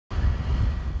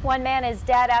One man is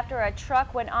dead after a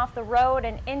truck went off the road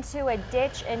and into a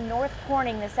ditch in North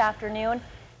Corning this afternoon.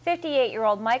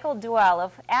 58-year-old Michael Duell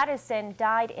of Addison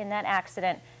died in that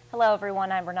accident. Hello,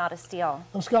 everyone. I'm Renata Steele.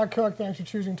 I'm Scott Cook. Thanks for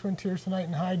choosing Twin Tiers tonight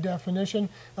in high definition.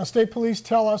 Now, state police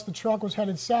tell us the truck was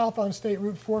headed south on State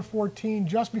Route 414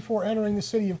 just before entering the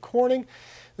city of Corning.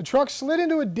 The truck slid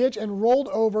into a ditch and rolled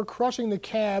over, crushing the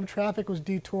cab. Traffic was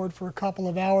detoured for a couple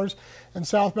of hours, and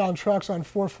southbound trucks on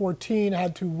 414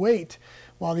 had to wait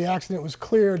while the accident was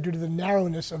cleared due to the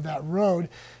narrowness of that road.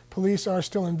 Police are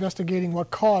still investigating what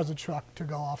caused the truck to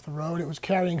go off the road. It was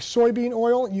carrying soybean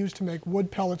oil used to make wood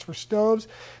pellets for stoves.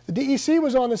 The DEC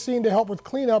was on the scene to help with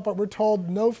cleanup, but we're told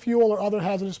no fuel or other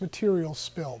hazardous materials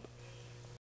spilled.